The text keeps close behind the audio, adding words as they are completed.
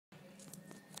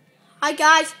Hi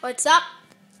guys, what's up?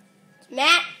 It's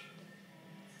Matt.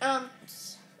 I'm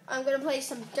gonna play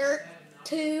some Dirt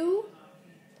 2,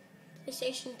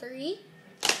 PlayStation 3.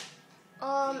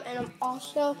 And I'm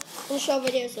also gonna show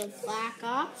videos of Black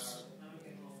Ops,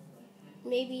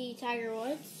 maybe Tiger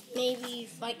Woods, maybe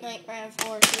Fight Night Grand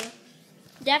 4 too.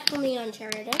 Definitely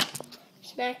Uncharted.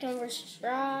 SmackDown vs.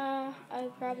 Raw, I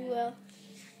probably will.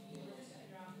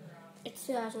 It's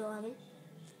 2011.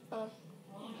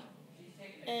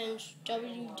 And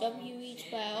WWE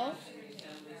 12,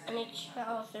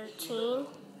 NHL 13,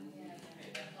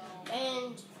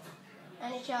 and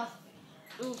NHL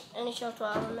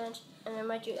 12, and I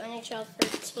might do NHL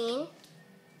 13,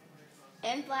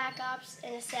 and Black Ops,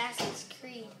 and Assassin's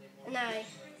Creed. And I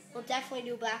will definitely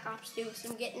do Black Ops 2, so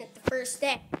I'm getting it the first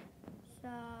day. So,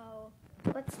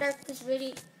 let's start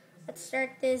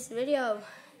this video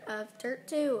of Dirt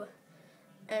 2.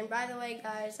 And by the way,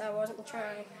 guys, I wasn't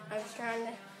trying. I was trying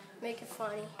to make it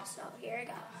funny. So here I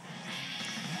go.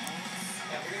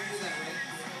 Yeah, we're gonna do that, right?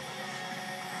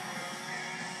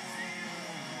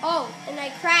 Oh, and I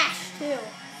crashed too.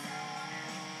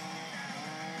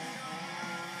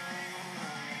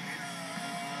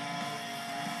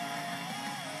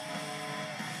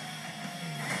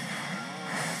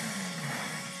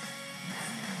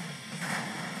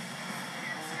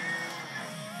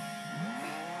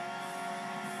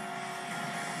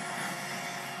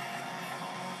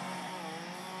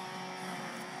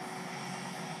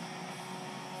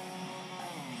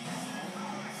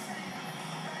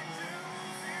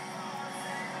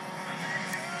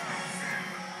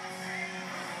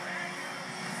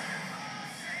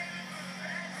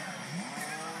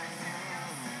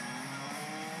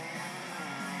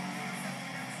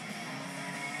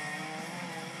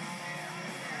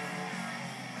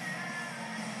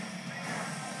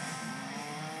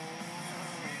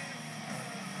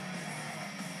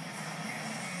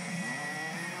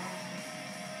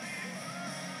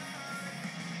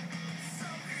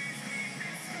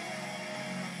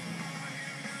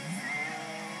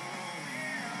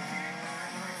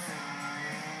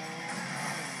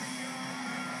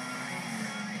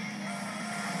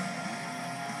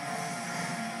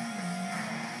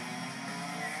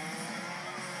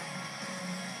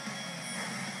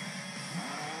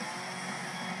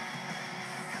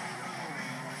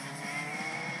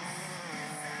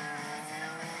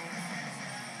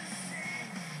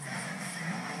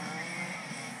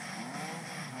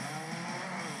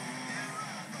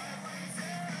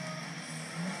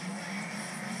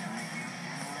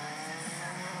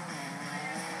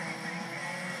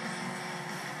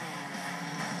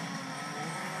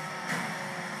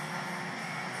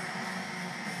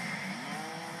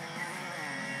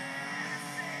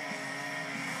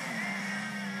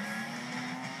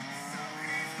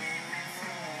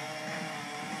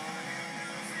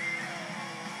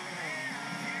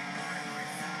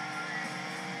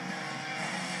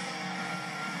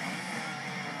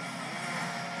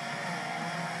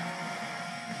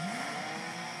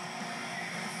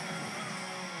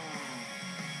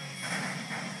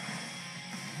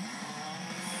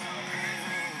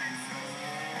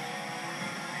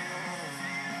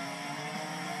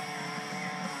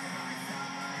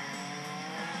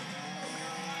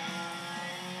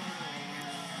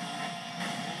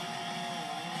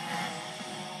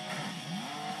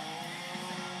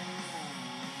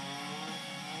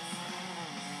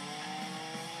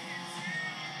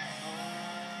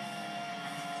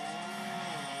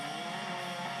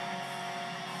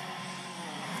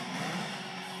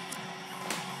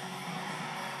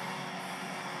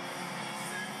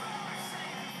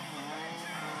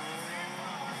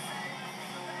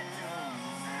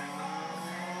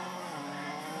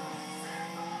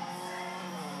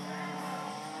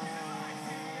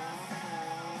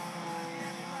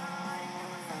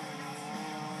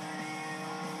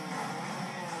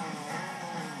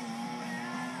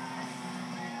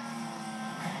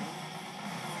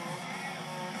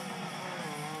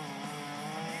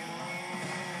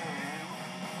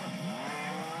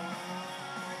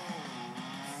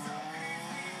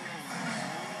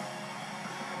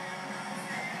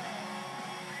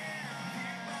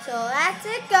 So that's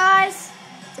it, guys.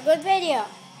 It's a good video.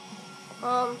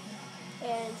 And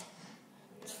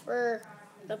it's for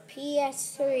the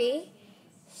PS3,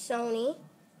 Sony.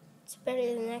 It's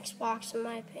better than Xbox in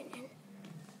my opinion.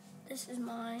 This is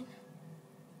mine.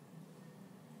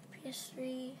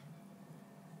 PS3.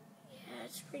 Yeah,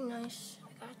 it's pretty nice.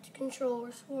 I got the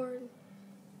controllers for it.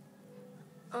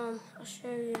 I'll show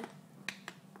you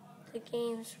the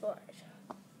games for it.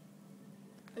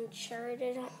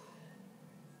 Uncharted.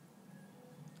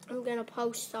 I'm gonna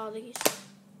post all these.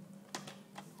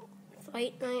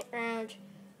 Fight Night Round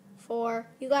 4.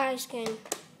 You guys can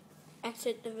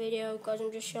exit the video because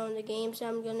I'm just showing the games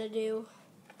I'm going to do.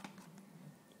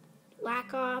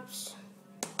 Black Ops,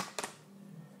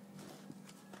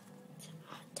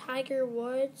 Tiger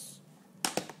Woods,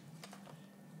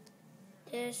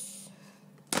 this,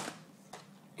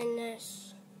 and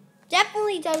this.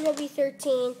 Definitely WWE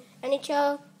 13,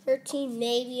 NHL 13,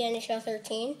 maybe NHL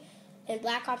 13, and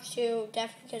Black Ops 2,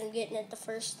 definitely because I'm getting it the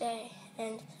first day.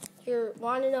 And if you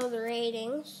want to know the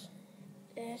ratings,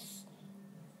 this,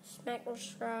 Smackle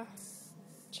Straw,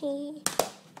 T,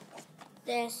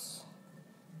 this,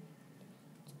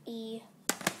 E,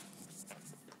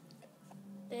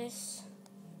 this,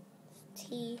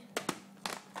 T,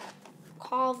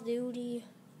 Call of Duty,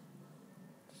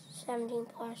 17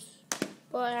 plus,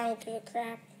 but I don't give a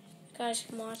crap. You guys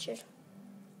can watch it.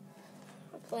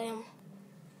 I'll play them.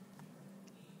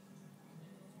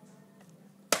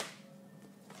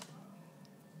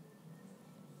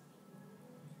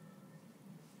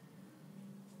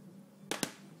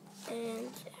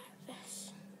 And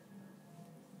this.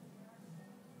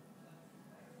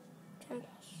 10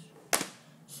 plus.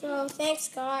 So thanks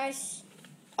guys.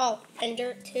 Oh, and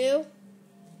Dirt 2.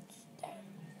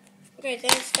 Okay,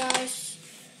 thanks guys.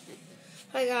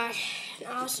 I got an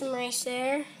awesome race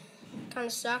there. Kind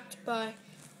of sucked, but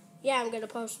yeah, I'm going to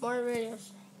post more videos.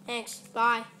 Thanks.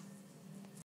 Bye.